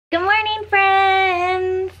Good morning,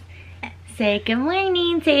 friends. Say good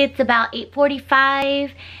morning. Say it's about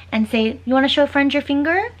 8:45. And say, you want to show friends your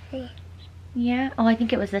finger? Yeah? Oh, I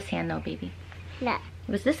think it was this hand though, baby. No.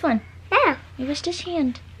 It was this one. No. It was this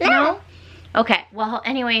hand. No? Okay, well,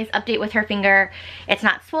 anyways, update with her finger. It's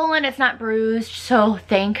not swollen, it's not bruised, so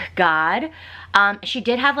thank God. She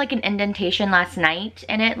did have like an indentation last night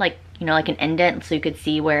in it, like, you know, like an indent, so you could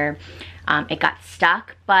see where it got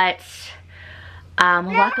stuck, but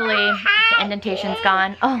luckily the indentation's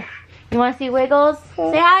gone. Oh, you want to see Wiggles?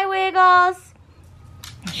 Say hi, Wiggles.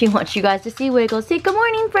 She wants you guys to see Wiggles. Say good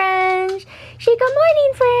morning, friends. Say good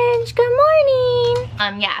morning, friends. Good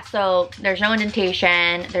morning. Yeah, so there's no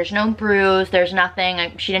indentation, there's no bruise, there's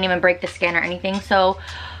nothing. She didn't even break the skin or anything, so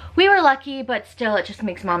we were lucky, but still it just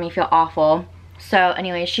makes mommy feel awful. So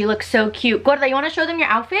anyway, she looks so cute. Gorda, you want to show them your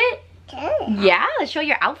outfit? Sure. Yeah, let's show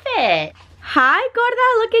your outfit. Hi,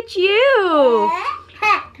 Gorda, look at you.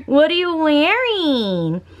 What are you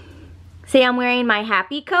wearing? Say I'm wearing my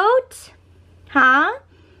happy coat. Huh?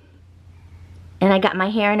 And I got my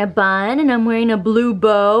hair in a bun and I'm wearing a blue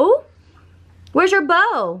bow. Where's your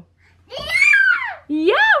bow?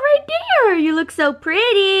 Yeah, right there. You look so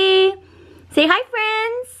pretty. Say hi,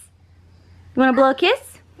 friends. You want to blow a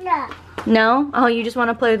kiss? No. No? Oh, you just want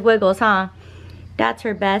to play with Wiggles, huh? That's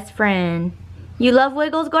her best friend. You love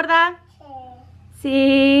Wiggles, Gorda?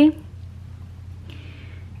 See?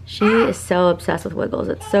 She is so obsessed with Wiggles.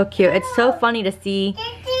 It's so cute. It's so funny to see.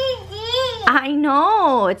 I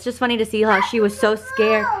know. It's just funny to see how she was so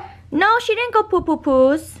scared. No, she didn't go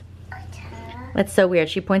poo-poo-poos. That's so weird.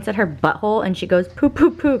 She points at her butthole and she goes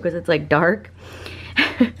poo-poo-poo because it's like dark.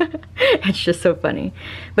 It's just so funny.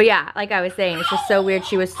 But yeah, like I was saying, it's just so weird.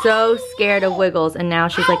 She was so scared of Wiggles and now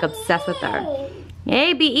she's like obsessed with her.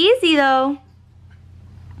 Hey, be easy though.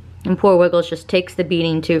 And poor Wiggles just takes the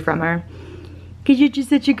beating too from her. Cause you're just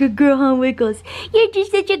such a good girl, huh, Wiggles? You're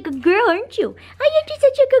just such a good girl, aren't you? Oh, you're just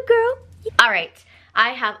such a good girl. Alright, I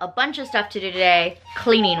have a bunch of stuff to do today,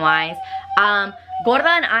 cleaning wise. Gorda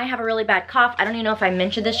and I have a really bad cough. I don't even know if I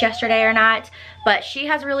mentioned this yesterday or not, but she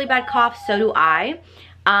has a really bad cough, so do I.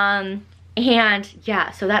 And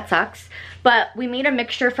yeah, so that sucks. But we made a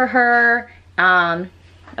mixture for her.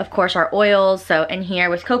 Of course, our oils. So in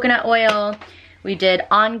here was coconut oil. We did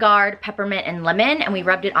On Guard, peppermint, and lemon, and we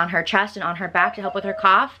rubbed it on her chest and on her back to help with her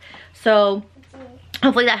cough. So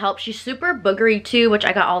hopefully that helps. She's super boogery too, which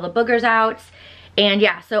I got all the boogers out. And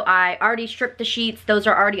yeah, so I already stripped the sheets. Those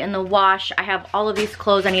are already in the wash. I have all of these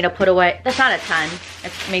clothes I need to put away. That's not a ton.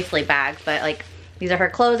 It's mostly bags, but like these are her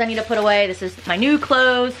clothes I need to put away. This is my new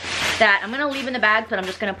clothes that I'm gonna leave in the bags, but I'm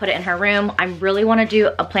just gonna put it in her room. I really wanna do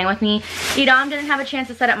a plan with me. Hiram didn't have a chance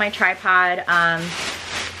to set up my tripod.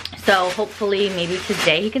 So hopefully maybe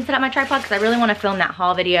today he can set up my tripod because I really want to film that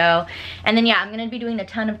haul video. And then yeah, I'm going to be doing a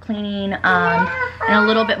ton of cleaning and a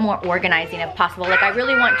little bit more organizing if possible. Like I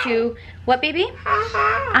really want to, what baby?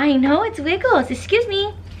 I know, it's Wiggles, excuse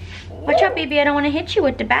me. Watch out baby, I don't want to hit you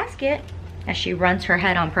with the basket. As she runs her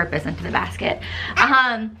head on purpose into the basket.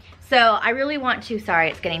 So I really want to,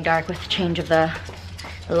 sorry it's getting dark with the change of the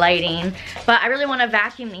lighting, but I really want to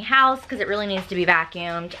vacuum the house because it really needs to be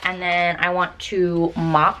vacuumed, and then I want to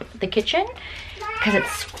mop the kitchen because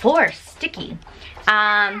its floor is sticky,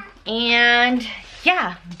 and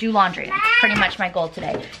yeah, do laundry. That's pretty much my goal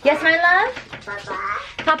today. Yes, my love?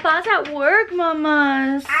 Papa's at work,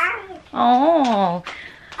 mamas. Oh,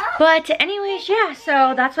 but anyways, yeah,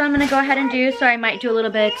 so that's what I'm gonna go ahead and do. So I might do a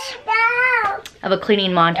little bit of a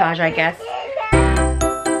cleaning montage, I guess.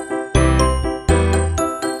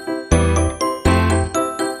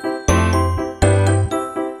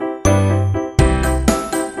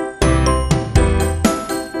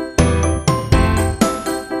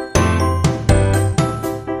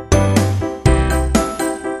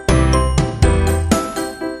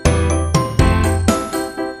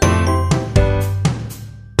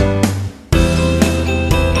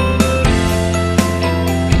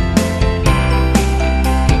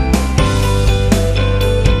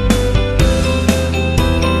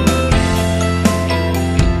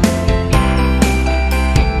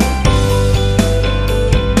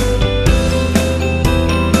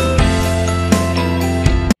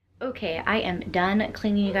 Okay, I am done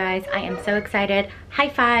cleaning, you guys. I am so excited. High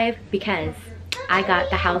five, because I got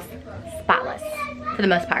the house spotless for the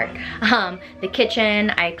most part. The kitchen,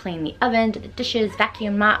 I cleaned the oven, did the dishes,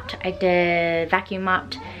 vacuum mopped. I did vacuum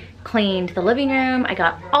mopped, cleaned the living room. I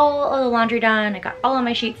got all of the laundry done. I got all of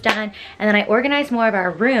my sheets done. And then I organized more of our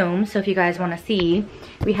room. So if you guys want to see,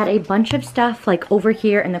 we had a bunch of stuff like over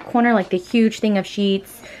here in the corner, like the huge thing of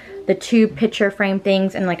sheets. the 2 picture frame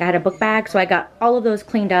things, and like I had a book bag, so I got all of those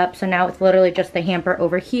cleaned up. So now it's literally just the hamper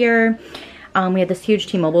over here. We had this huge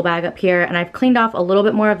T-Mobile bag up here, and I've cleaned off a little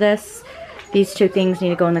bit more of this. These 2 things need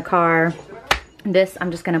to go in the car. This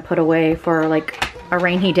I'm just gonna put away for like a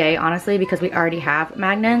rainy day, honestly, because we already have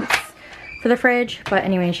magnets for the fridge. But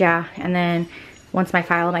anyways, yeah, and then once I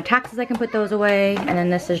file my taxes, I can put those away. And then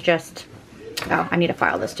this is just, oh, I need to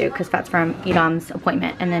file this too, because that's from Edom's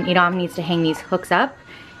appointment. And then Edom needs to hang these hooks up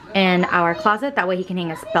in our closet. That way he can hang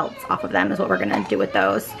his belts off of them, is what we're gonna do with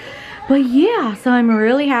those. But yeah, so I'm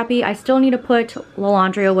really happy. I still need to put the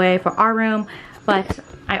laundry away for our room, but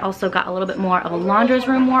I also got a little bit more of a laundry's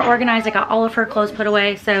room more organized. I got all of her clothes put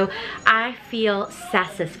away, so I feel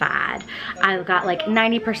satisfied. I got like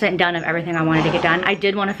 90% done of everything I wanted to get done. I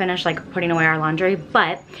did want to finish like putting away our laundry,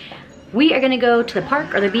 but we are gonna go to the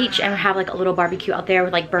park or the beach and have like a little barbecue out there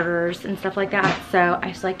with like burgers and stuff like that. So I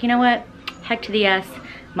was like, you know what? Heck to the yes.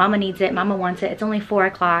 Mama needs it, Mama wants it. It's only 4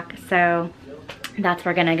 o'clock, so that's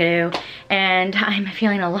what we're gonna do. And I'm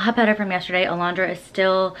feeling a lot better from yesterday. Alondra is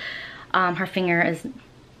still, her finger is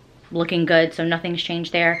looking good, so nothing's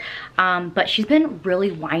changed there. But she's been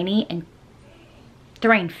really whiny and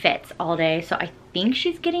throwing fits all day, so I think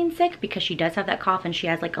she's getting sick because she does have that cough and she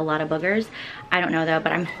has like a lot of boogers. I don't know though,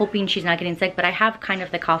 but I'm hoping she's not getting sick. But I have kind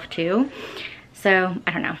of the cough too, so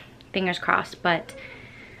I don't know, fingers crossed. But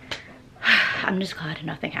I'm just glad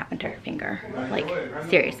nothing happened to her finger, like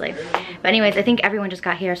seriously. But anyways, I think everyone just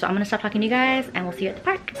got here, so I'm gonna stop talking to you guys and we'll see you at the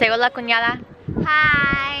park. Say hola, cuñada.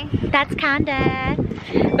 Hi. That's Condren.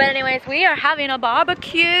 But anyways, we are having a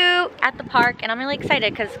barbecue at the park, and I'm really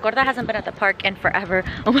excited because Gorda hasn't been at the park in forever.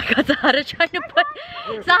 Oh my God, Sahara's trying to put...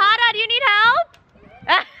 Sahara, do you need help?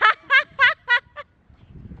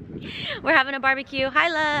 We're having a barbecue. Hi,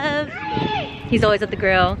 love. He's always at the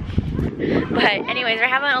grill. But anyways, we're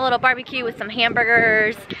having a little barbecue with some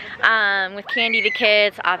hamburgers, with Candy the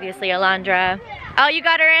kids, obviously Alondra. Oh, you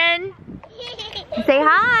got her in? Say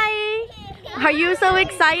hi. Are you so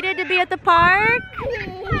excited to be at the park?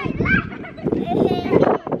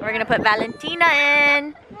 We're gonna put Valentina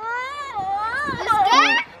in.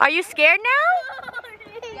 Are you scared now?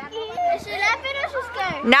 Is she laughing or she's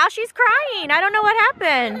scared? Now she's crying. I don't know what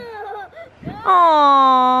happened.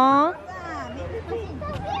 Aww.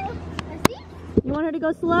 You want her to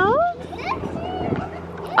go slow?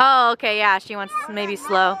 Oh, okay, yeah, she wants maybe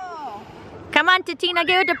slow. Come on, Tatina,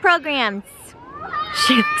 give her the programs.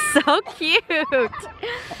 She looks so cute.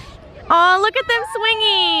 Oh, look at them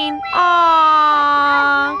swinging.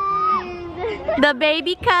 Aww. The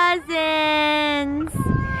baby cousins.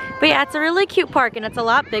 But yeah, it's a really cute park, and it's a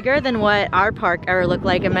lot bigger than what our park ever looked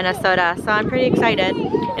like in Minnesota. So I'm pretty excited.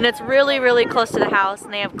 And it's really, really close to the house,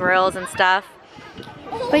 and they have grills and stuff.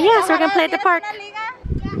 But yeah, so we're gonna play at the park.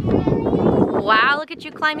 Wow, look at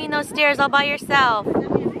you climbing those stairs all by yourself.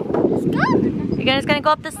 You're just gonna go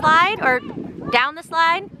up the slide or down the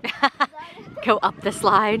slide? Go up the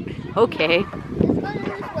slide. Okay.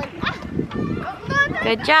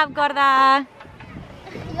 Good job, Gorda.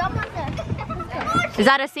 Is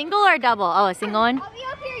that a single or a double? Oh, a single one?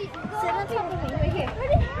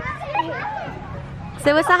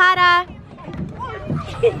 Sit with Sahara.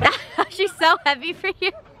 She's so heavy for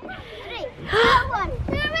you.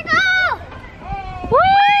 Here we go!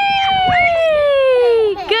 Whee!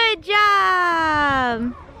 Good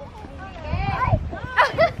job.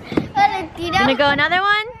 Gonna go another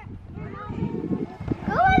one?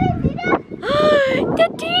 Go, Valentina!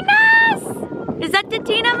 Tatinas! Is that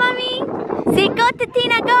Tatina, mommy? Say go,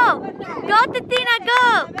 Tatina, go! Go, Tatina,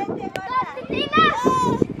 go!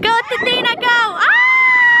 Go, Tatina, go! Ah!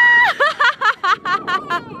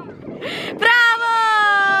 Bravo!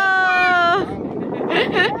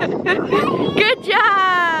 Good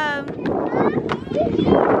job!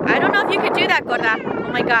 I don't know if you could do that, Gorda.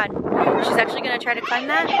 Oh my God. She's actually gonna try to climb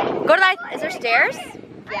that. Gorda, is there stairs?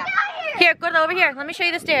 Yeah. Here, Gorda, over here. Let me show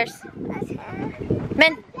you the stairs.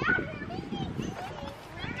 Men.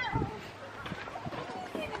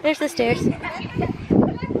 There's the stairs.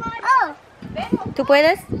 Oh! ¿Tú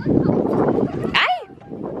puedes? ¡Ay!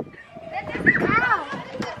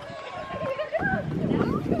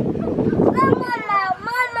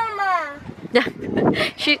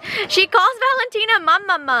 She calls Valentina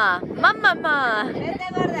Mama. Mama.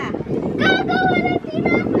 Go,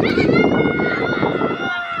 Valentina!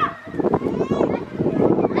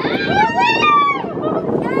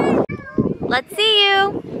 Let's see you.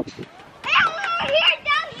 Here,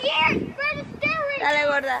 down here! Where the stairway? Dale,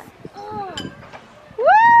 Gorda. Woo!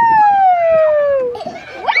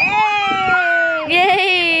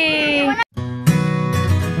 Yay! Yay!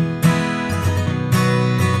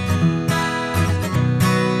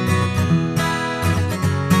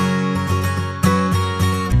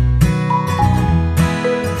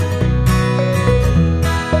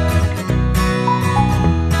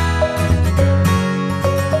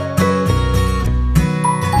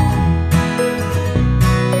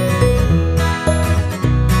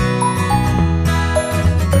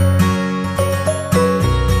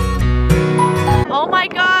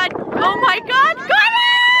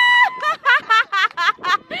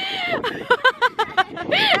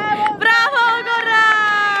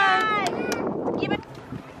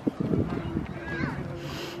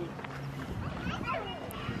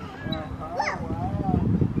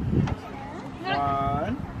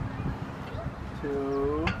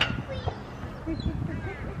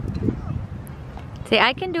 Say,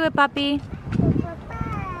 I can do it, Papi.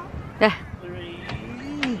 Yeah.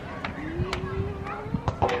 3.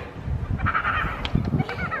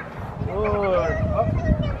 4. Up.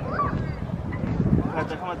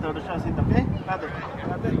 Déjame te doy chocito, ¿ok? Espérate.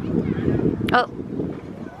 Oh.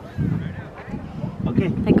 Ok.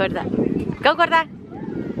 Hey, gorda. Go, gorda.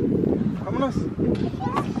 Vámonos.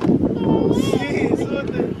 Sí,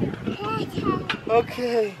 súbete. Ok.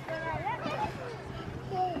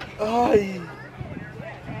 Ay.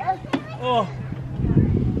 Oh.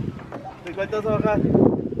 ¿De cuál te vas a bajar?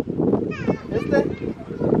 ¿Este?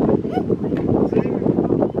 Sí.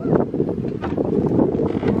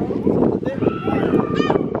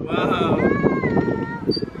 Wow.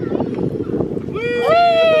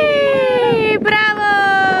 Whee! Bravo!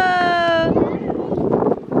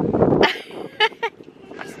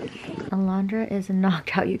 Alondra is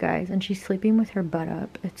knocked out, you guys, and she's sleeping with her butt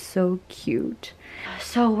up. It's so cute.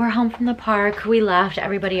 So we're home from the park. We left.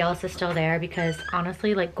 Everybody else is still there because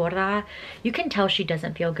honestly, like, gorda, you can tell she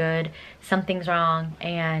doesn't feel good. Something's wrong.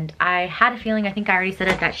 And I had a feeling, I think I already said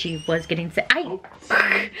it, that she was getting sick. I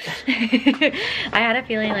had a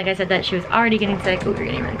feeling, like I said, that she was already getting sick. Oh, you're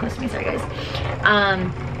getting really close to me. Sorry, guys.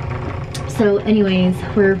 So anyways,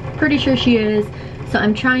 we're pretty sure she is. So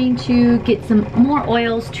I'm trying to get some more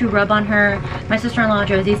oils to rub on her. My sister-in-law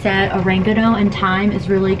Josie said oregano and thyme is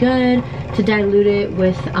really good to dilute it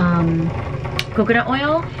with coconut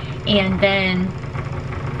oil and then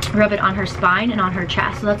rub it on her spine and on her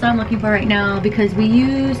chest. So that's what I'm looking for right now because we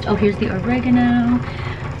used, oh, here's the oregano.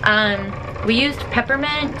 We used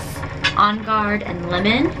peppermint, On Guard, and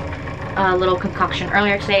lemon, a little concoction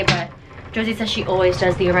earlier today, but Josie says she always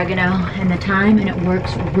does the oregano and the thyme and it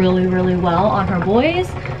works really, really well on her boys.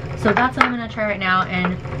 So that's what I'm gonna try right now.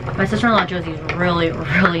 And my sister-in-law Josie is really,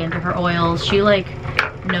 really into her oils. She like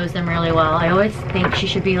knows them really well. I always think she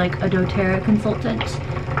should be like a doTERRA consultant.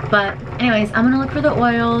 But anyways, I'm gonna look for the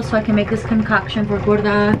oils so I can make this concoction for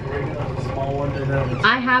gorda.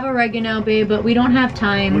 I have oregano, babe, but we don't have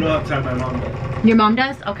thyme. We don't have thyme, my mom does. Your mom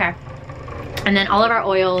does? Okay. And then all of our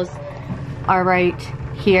oils are right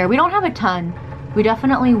here. We don't have a ton. We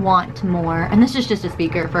definitely want more. And this is just a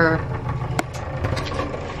speaker for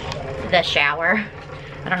the shower.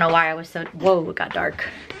 I don't know why I was so, whoa, it got dark.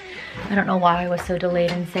 I don't know why I was so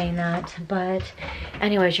delayed in saying that, but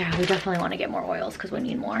anyways, yeah, we definitely want to get more oils because we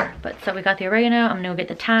need more. But so we got the oregano, I'm gonna go get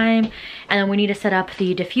the thyme, and then we need to set up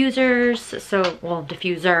the diffusers. So, well,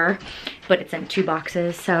 diffuser, but it's in 2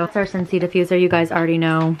 boxes. So it's our Scentsy diffuser. You guys already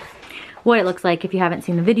know what it looks like if you haven't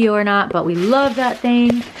seen the video or not, but we love that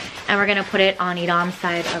thing. And we're gonna put it on Hiram's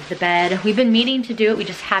side of the bed. We've been meaning to do it, we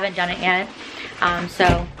just haven't done it yet.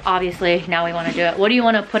 So obviously now we wanna do it. What do you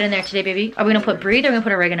wanna put in there today, baby? Are we gonna put breathe or are we gonna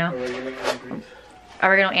put oregano?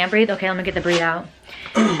 Oregano and breathe? Okay, let me get the breathe out.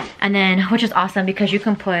 And then, which is awesome because you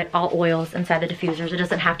can put all oils inside the diffusers. It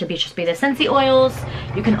doesn't have to be just be the Scentsy oils.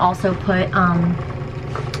 You can also put,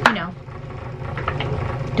 you know,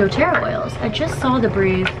 doTERRA oils. I just saw the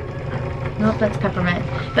breathe. Nope, that's peppermint.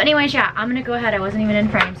 But anyways, yeah, I'm gonna go ahead. I wasn't even in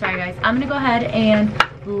frame, sorry guys. I'm gonna go ahead and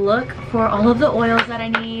look for all of the oils that I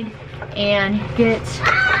need and get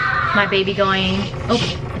my baby going. Oh,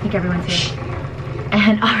 I think everyone's here.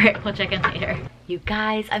 And all right, we'll check in later. You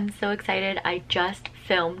guys, I'm so excited. I just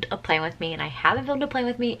filmed a Play With Me and I haven't filmed a Play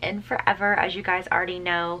With Me in forever, as you guys already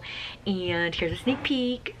know. And here's a sneak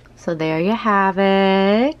peek. So there you have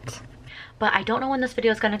it. But I don't know when this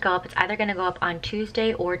video is going to go up. It's either going to go up on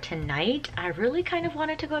Tuesday or tonight. I really kind of want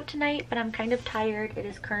it to go up tonight, but I'm kind of tired. It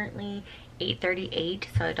is currently 8:38,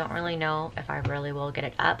 so I don't really know if I really will get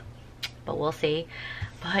it up, but we'll see.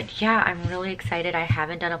 But yeah, I'm really excited. I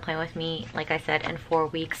haven't done a Play With Me, like I said, in 4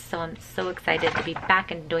 weeks, so I'm so excited to be back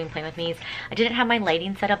and doing Play With Me's. I didn't have my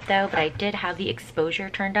lighting set up though, but I did have the exposure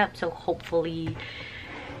turned up, so hopefully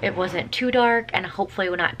it wasn't too dark and hopefully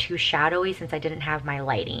not too shadowy since I didn't have my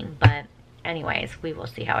lighting. But anyways, we will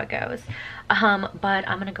see how it goes. But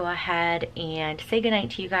I'm gonna go ahead and say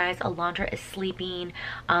goodnight to you guys. Alondra is sleeping.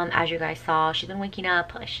 As you guys saw, she's been waking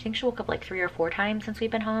up. I think she woke up like 3 or 4 times since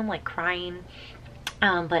we've been home, like crying.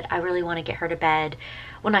 But I really want to get her to bed.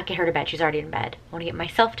 Well, not get her to bed, she's already in bed. I want to get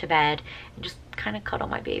myself to bed and just kind of cuddle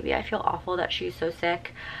my baby. I feel awful that she's so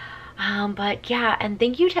sick. But yeah, and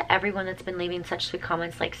thank you to everyone that's been leaving such sweet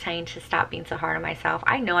comments, like saying to stop being so hard on myself.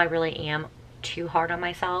 I know I really am too hard on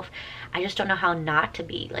myself. I just don't know how not to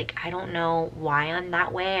be. Like, I don't know why I'm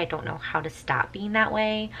that way. I don't know how to stop being that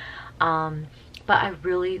way. But I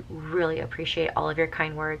really, really appreciate all of your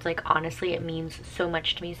kind words. Like, honestly, it means so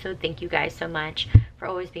much to me. So thank you guys so much for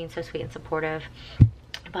always being so sweet and supportive.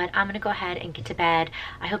 But I'm gonna go ahead and get to bed.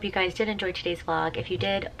 I hope you guys did enjoy today's vlog. If you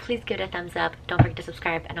did, please give it a thumbs up. Don't forget to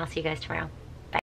subscribe, and I'll see you guys tomorrow.